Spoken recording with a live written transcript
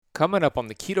Coming up on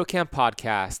the Keto Camp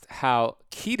podcast, how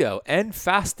keto and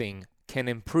fasting can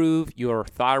improve your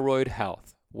thyroid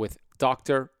health with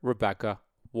Dr. Rebecca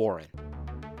Warren.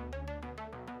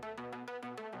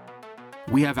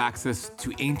 We have access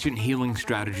to ancient healing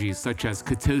strategies such as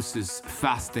ketosis,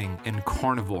 fasting, and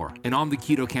carnivore. And on the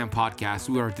Keto Camp podcast,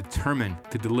 we are determined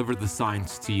to deliver the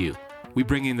science to you. We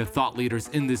bring in the thought leaders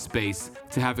in this space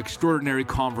to have extraordinary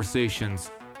conversations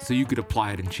so you could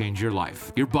apply it and change your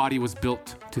life. Your body was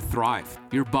built to thrive.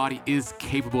 Your body is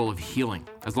capable of healing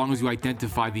as long as you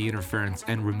identify the interference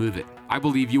and remove it. I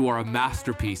believe you are a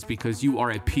masterpiece because you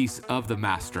are a piece of the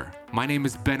master. My name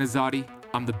is Ben Azadi.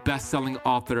 I'm the best-selling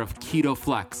author of Keto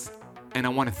Flex, and I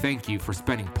want to thank you for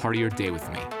spending part of your day with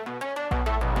me.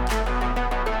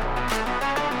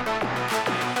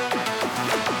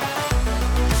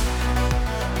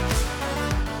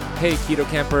 Hey Keto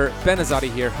Camper, Ben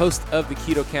Azadi here, host of the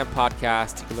Keto Camp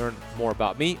podcast. You can learn more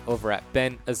about me over at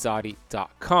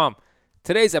benazadi.com.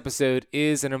 Today's episode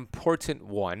is an important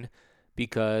one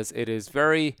because it is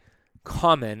very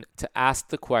common to ask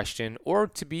the question or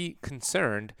to be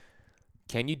concerned,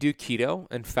 can you do keto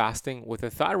and fasting with a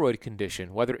thyroid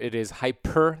condition, whether it is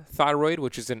hyperthyroid,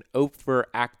 which is an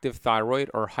overactive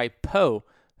thyroid, or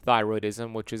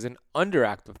hypothyroidism, which is an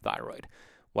underactive thyroid?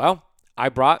 Well, I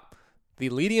brought the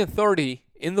leading authority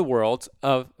in the world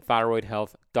of thyroid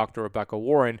health, Dr. Rebecca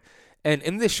Warren. And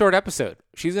in this short episode,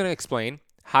 she's going to explain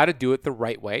how to do it the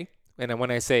right way. And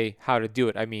when I say how to do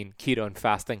it, I mean keto and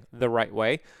fasting the right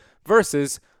way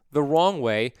versus the wrong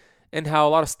way, and how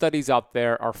a lot of studies out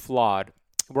there are flawed.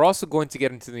 We're also going to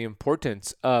get into the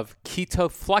importance of keto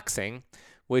flexing,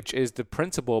 which is the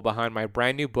principle behind my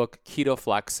brand new book, Keto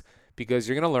Flex, because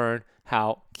you're going to learn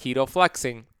how keto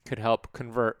flexing could help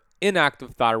convert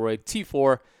inactive thyroid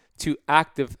T4 to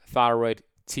active thyroid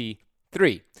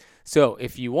T3. So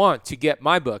if you want to get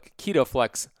my book, Keto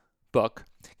Flex book,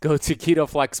 go to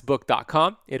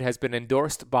ketoflexbook.com. It has been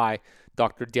endorsed by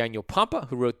Dr. Daniel Pompa,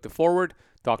 who wrote the foreword,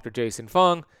 Dr. Jason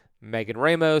Fung, Megan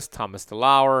Ramos, Thomas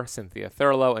DeLauer, Cynthia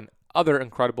Thurlow, and other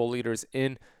incredible leaders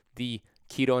in the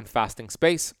keto and fasting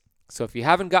space. So if you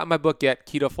haven't gotten my book yet,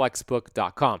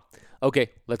 ketoflexbook.com. Okay,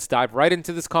 let's dive right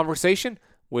into this conversation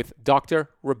with Dr.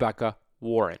 Rebecca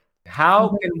Warren.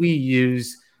 How can we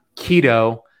use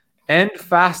keto and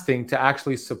fasting to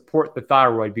actually support the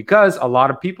thyroid? Because a lot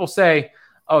of people say,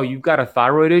 oh, you've got a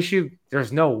thyroid issue.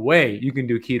 There's no way you can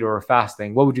do keto or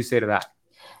fasting. What would you say to that?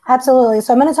 Absolutely.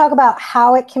 So I'm going to talk about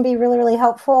how it can be really, really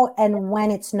helpful and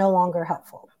when it's no longer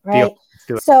helpful, right?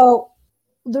 So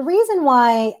the reason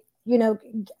why,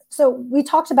 so we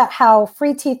talked about how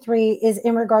free T3 is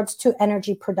in regards to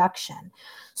energy production.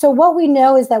 So what we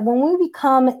know is that when we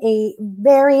become a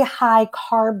very high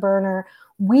carb burner,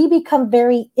 we become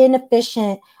very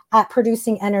inefficient at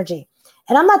producing energy.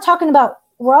 And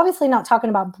we're obviously not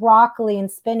talking about broccoli and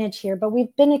spinach here, but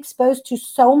we've been exposed to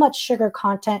so much sugar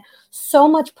content, so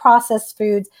much processed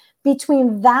foods.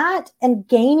 Between that and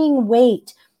gaining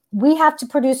weight, we have to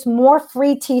produce more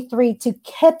free T3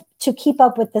 to keep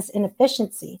up with this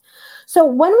inefficiency. So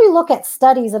when we look at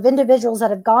studies of individuals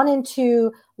that have gone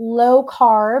into low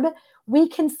carb, we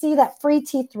can see that free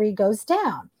T3 goes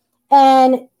down.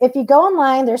 And if you go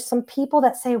online, there's some people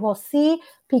that say, well, see,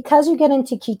 because you get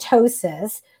into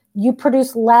ketosis, you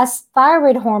produce less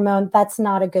thyroid hormone. That's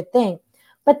not a good thing.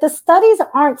 But the studies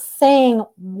aren't saying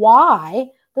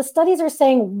why. The studies are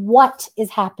saying what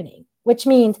is happening, which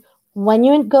means when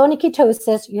you go into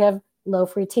ketosis, you have low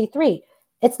free T3.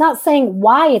 It's not saying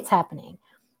why it's happening.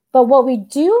 But what we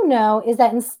do know is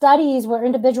that in studies where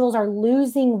individuals are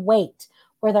losing weight,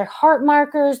 where their heart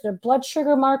markers, their blood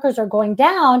sugar markers are going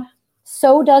down,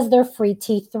 so does their free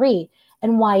T3.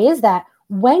 And why is that?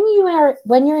 When you're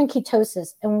in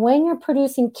ketosis and when you're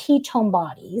producing ketone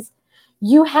bodies,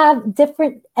 you have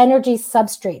different energy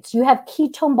substrates. You have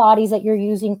ketone bodies that you're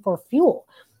using for fuel.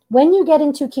 When you get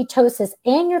into ketosis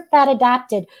and you're fat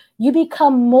adapted, you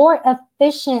become more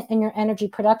efficient in your energy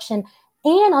production.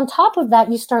 And on top of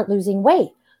that, you start losing weight.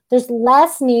 There's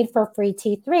less need for free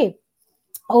T3.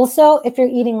 Also, if you're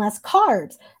eating less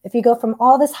carbs, if you go from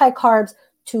all this high carbs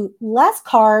to less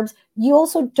carbs, you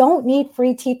also don't need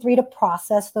free T3 to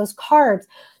process those carbs.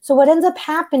 So what ends up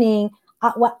happening,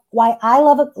 why I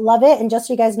love it, and just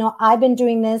so you guys know, I've been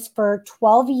doing this for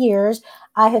 12 years.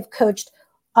 I have coached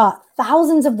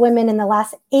thousands of women in the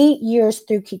last 8 years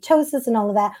through ketosis and all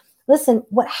of that. Listen,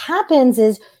 what happens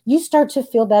is you start to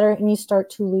feel better and you start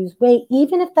to lose weight.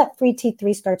 Even if that free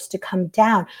T3 starts to come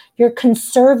down, you're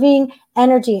conserving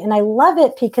energy. And I love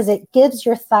it because it gives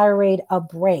your thyroid a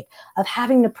break of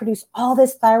having to produce all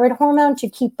this thyroid hormone to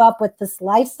keep up with this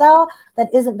lifestyle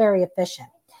that isn't very efficient.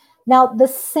 Now, the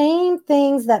same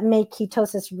things that make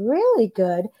ketosis really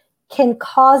good can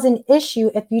cause an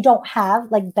issue if you don't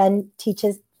have, like Ben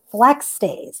teaches, flex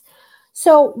days.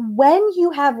 So when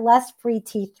you have less free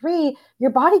T3, your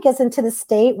body gets into the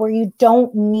state where you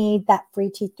don't need that free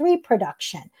T3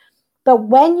 production. But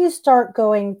when you start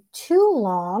going too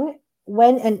long,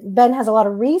 and Ben has a lot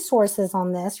of resources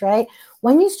on this, right?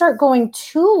 When you start going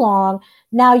too long,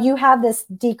 now you have this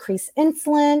decreased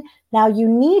insulin. Now you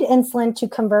need insulin to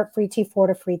convert free T4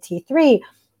 to free T3.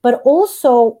 But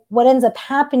also what ends up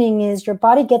happening is your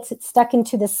body gets it stuck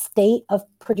into the state of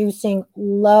producing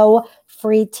low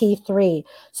free T3.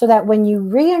 So that when you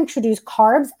reintroduce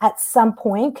carbs at some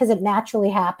point, because it naturally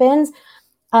happens,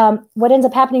 what ends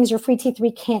up happening is your free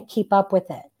T3 can't keep up with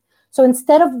it. So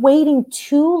instead of waiting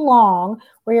too long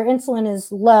where your insulin is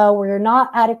low, where you're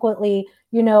not adequately,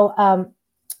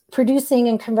 producing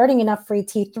and converting enough free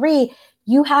T3,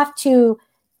 you have to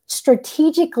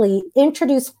strategically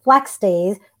introduce flex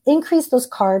days, increase those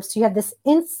carbs so you have this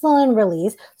insulin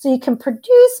release so you can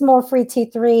produce more free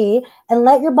T3 and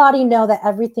let your body know that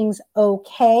everything's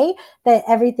okay, that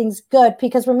everything's good.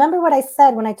 Because remember what I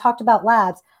said when I talked about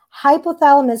labs,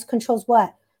 hypothalamus controls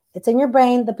what? It's in your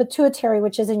brain, the pituitary,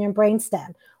 which is in your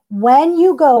brainstem. When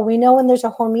you go, we know when there's a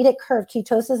hormetic curve,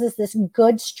 ketosis is this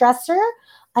good stressor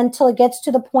until it gets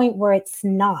to the point where it's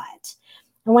not.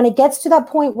 And when it gets to that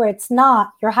point where it's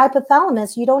not, your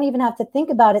hypothalamus, you don't even have to think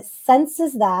about it,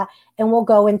 senses that and will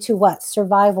go into what?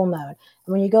 Survival mode.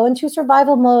 And when you go into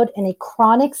survival mode in a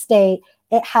chronic state,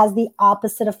 it has the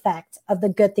opposite effect of the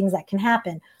good things that can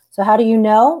happen. So how do you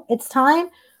know it's time?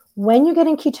 When you get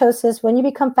in ketosis, when you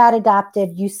become fat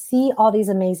adapted, you see all these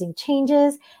amazing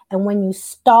changes. And when you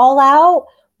stall out,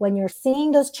 when you're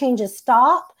seeing those changes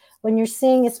stop, when you're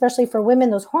seeing, especially for women,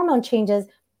 those hormone changes,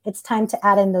 it's time to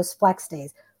add in those flex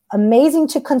days. Amazing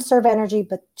to conserve energy,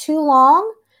 but too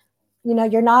long,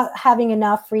 you're not having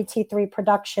enough free T3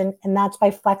 production. And that's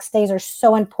why flex days are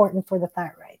so important for the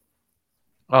thyroid.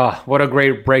 Oh, what a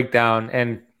great breakdown.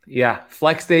 And yeah,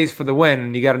 flex days for the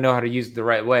win. You got to know how to use it the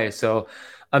right way. So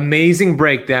amazing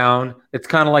breakdown. It's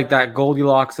kind of like that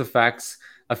Goldilocks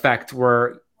effect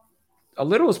where a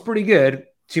little is pretty good.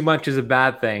 Too much is a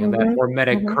bad thing, that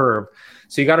hormetic curve.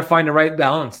 So you got to find the right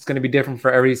balance. It's going to be different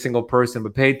for every single person,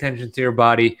 but pay attention to your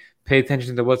body, pay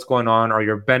attention to what's going on. Are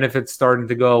your benefits starting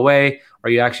to go away? Are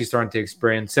you actually starting to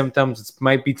experience symptoms? It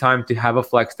might be time to have a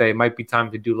flex day. It might be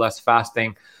time to do less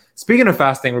fasting. Speaking of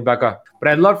fasting, Rebecca, but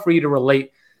I'd love for you to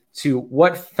relate to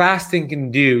what fasting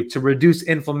can do to reduce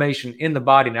inflammation in the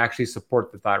body and actually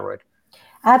support the thyroid.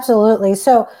 Absolutely.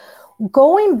 So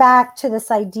going back to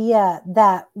this idea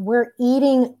that we're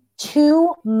eating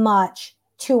too much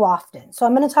too often. So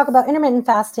I'm going to talk about intermittent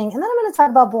fasting, and then I'm going to talk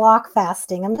about block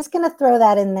fasting. I'm just going to throw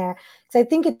that in there because I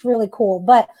think it's really cool.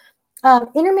 But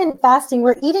intermittent fasting,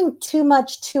 we're eating too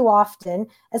much too often,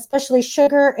 especially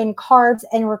sugar and carbs,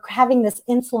 and we're having this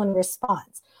insulin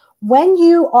response. When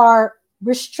you are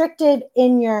restricted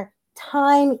in your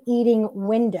time eating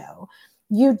window,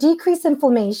 you decrease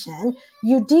inflammation,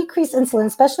 you decrease insulin,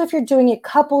 especially if you're doing it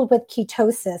coupled with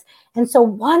ketosis. And so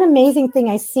one amazing thing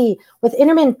I see with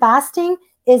intermittent fasting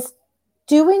is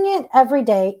doing it every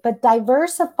day, but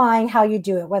diversifying how you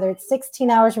do it, whether it's 16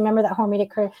 hours, remember that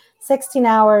hormetic curve, 16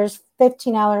 hours,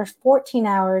 15 hours, 14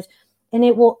 hours, and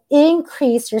it will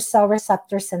increase your cell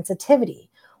receptor sensitivity.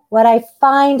 What I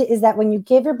find is that when you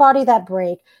give your body that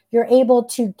break, you're able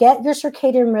to get your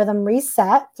circadian rhythm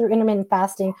reset through intermittent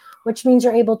fasting, which means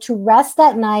you're able to rest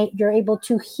at night, you're able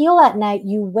to heal at night,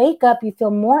 you wake up, you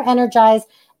feel more energized,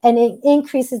 and it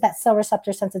increases that cell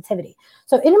receptor sensitivity.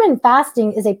 So intermittent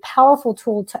fasting is a powerful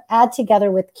tool to add together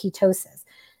with ketosis.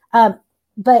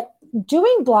 But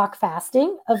doing block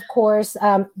fasting, of course,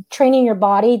 training your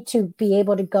body to be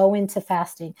able to go into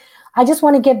fasting. I just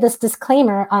want to give this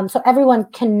disclaimer so everyone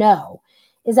can know,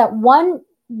 is that one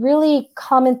really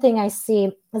common thing I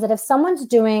see is that if someone's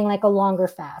doing like a longer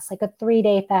fast, like a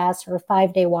 3-day fast or a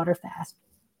 5-day water fast,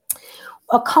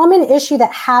 a common issue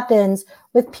that happens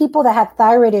with people that have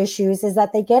thyroid issues is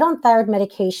that they get on thyroid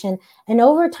medication, and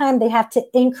over time they have to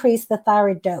increase the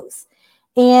thyroid dose.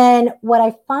 And what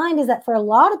I find is that for a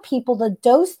lot of people, the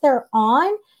dose they're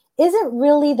on isn't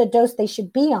really the dose they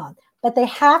should be on, but they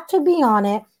have to be on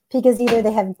it because either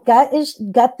they have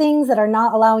gut things that are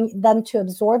not allowing them to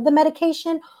absorb the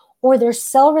medication, or their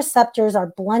cell receptors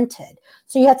are blunted.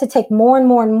 So you have to take more and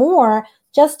more and more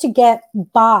just to get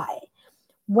by.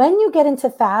 When you get into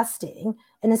fasting,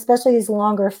 and especially these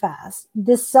longer fasts,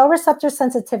 this cell receptor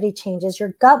sensitivity changes,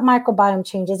 your gut microbiome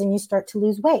changes, and you start to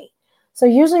lose weight. So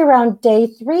usually around day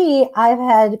 3, I've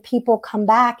had people come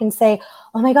back and say,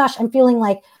 oh my gosh, I'm feeling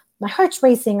like my heart's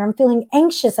racing, or I'm feeling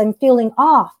anxious, I'm feeling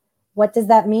off. What does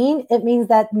that mean? It means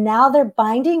that now they're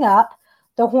binding up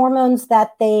the hormones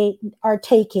that they are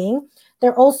taking.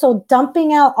 They're also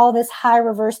dumping out all this high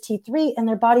reverse T3, and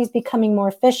their body's becoming more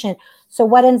efficient. So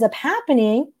what ends up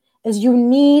happening is you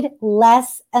need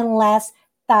less and less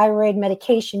thyroid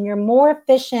medication. You're more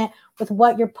efficient with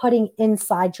what you're putting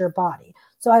inside your body.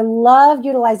 So I love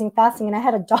utilizing fasting. And I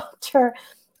had a doctor,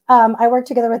 I worked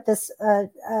together with this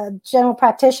general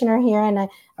practitioner here, and I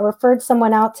referred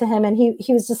someone out to him, and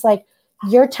he was just like,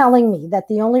 you're telling me that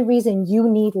the only reason you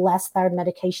need less thyroid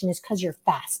medication is because you're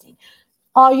fasting.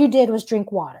 All you did was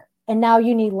drink water, and now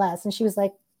you need less. And she was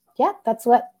like, yeah, that's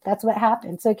what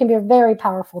happened. So it can be a very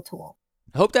powerful tool.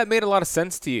 I hope that made a lot of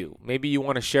sense to you. Maybe you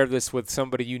want to share this with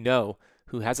somebody you know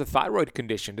who has a thyroid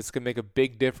condition. This could make a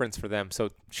big difference for them.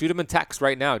 So shoot them a text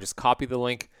right now. Just copy the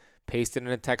link, paste it in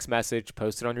a text message,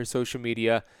 post it on your social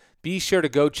media. Be sure to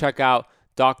go check out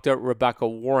Dr. Rebecca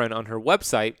Warren on her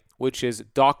website, which is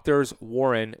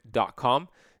doctorswarren.com,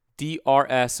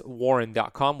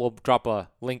 drswarren.com. We'll drop a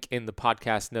link in the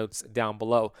podcast notes down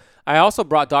below. I also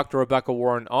brought Dr. Rebecca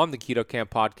Warren on the Keto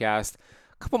Camp podcast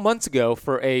a couple months ago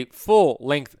for a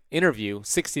full-length interview,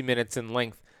 60 minutes in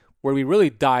length, where we really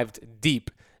dived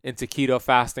deep into keto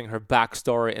fasting, her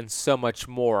backstory, and so much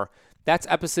more. That's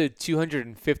episode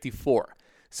 254.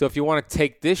 So if you want to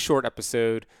take this short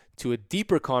episode to a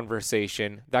deeper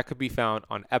conversation, that could be found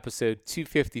on episode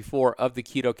 254 of the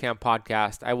Keto Camp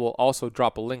podcast. I will also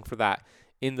drop a link for that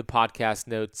in the podcast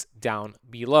notes down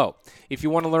below. If you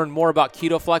want to learn more about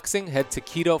keto flexing, head to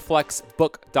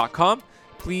ketoflexbook.com.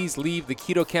 Please leave the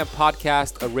Keto Camp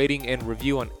podcast a rating and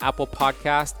review on Apple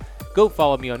Podcast. Go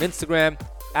follow me on Instagram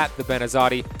at the Ben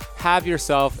Azadi. Have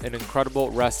yourself an incredible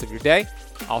rest of your day.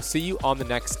 I'll see you on the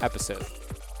next episode.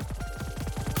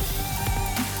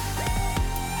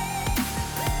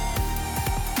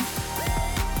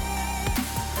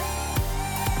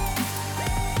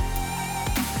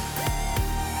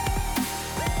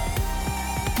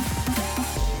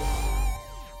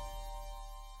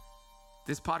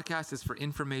 This podcast is for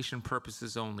information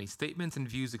purposes only. Statements and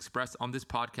views expressed on this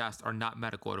podcast are not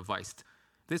medical advice.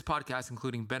 This podcast,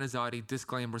 including Ben Azadi,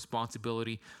 disclaims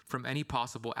responsibility from any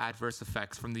possible adverse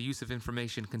effects from the use of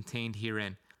information contained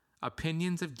herein.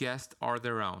 Opinions of guests are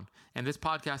their own, and this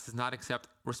podcast does not accept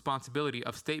responsibility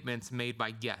of statements made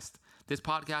by guests. This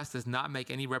podcast does not make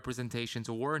any representations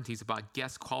or warranties about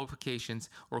guest qualifications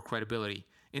or credibility.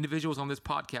 Individuals on this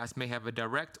podcast may have a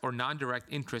direct or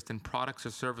non-direct interest in products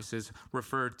or services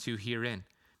referred to herein.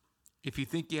 If you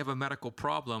think you have a medical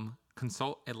problem,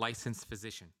 consult a licensed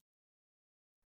physician.